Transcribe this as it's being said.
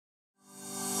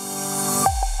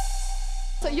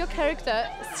your character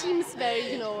seems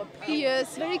very, you know,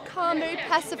 fierce, very calm, very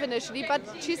passive initially, but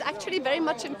she's actually very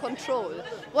much in control.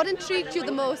 What intrigued you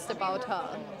the most about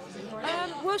her?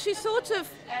 Well, she's sort of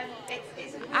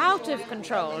out of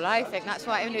control, I think. That's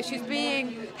why, you know, she's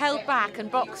being held back and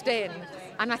boxed in,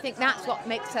 and I think that's what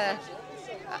makes her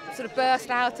sort of burst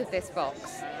out of this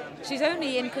box. She's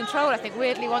only in control, I think,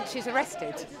 weirdly, once she's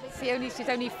arrested. She's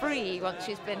only free once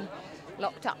she's been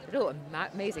locked up. Oh,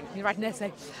 amazing. You're writing an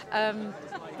essay.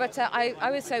 But I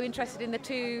was so interested in the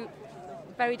two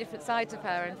very different sides of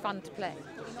her and fun to play.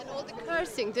 And all the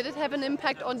cursing, did it have an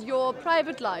impact on your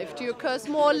private life? Do you curse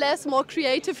more or less, more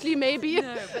creatively maybe?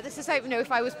 No, but this is like, you know,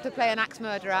 if I was to play an axe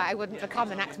murderer, I wouldn't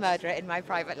become an axe murderer in my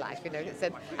private life, you know, it's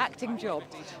an acting job.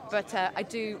 But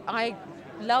I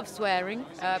love swearing,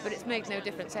 but it's made no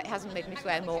difference. It hasn't made me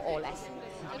swear more or less.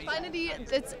 And finally,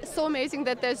 it's so amazing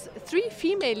that there's 3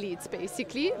 female leads,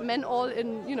 basically, men all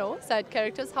in, you know, side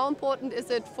characters. How important is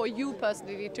it for you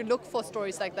personally to look for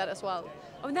stories like that as well?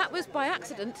 Oh, and that was by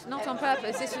accident, not on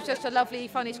purpose. This was just a lovely,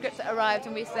 funny script that arrived,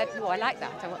 and we said, "Oh, I like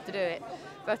that. I want to do it."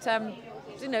 But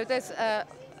you know, there's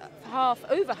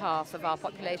over half of our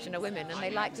population are women, and they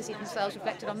like to see themselves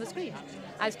reflected on the screen,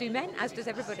 as do men, as does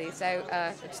everybody. So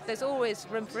there's always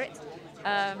room for it.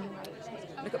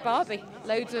 Look at Barbie,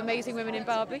 loads of amazing women in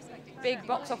Barbie, big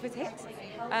box office hits,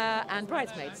 and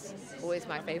Bridesmaids, always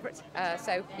my favourite.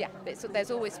 So yeah,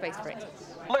 there's always space for it.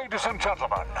 Ladies and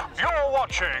gentlemen, you're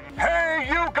watching Hey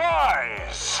You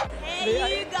Guys!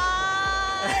 Hey you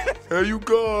guys! Hey you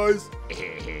guys!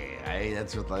 Hey,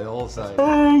 that's what they all say.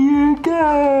 Hey you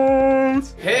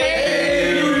guys!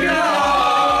 Hey you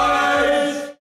guys!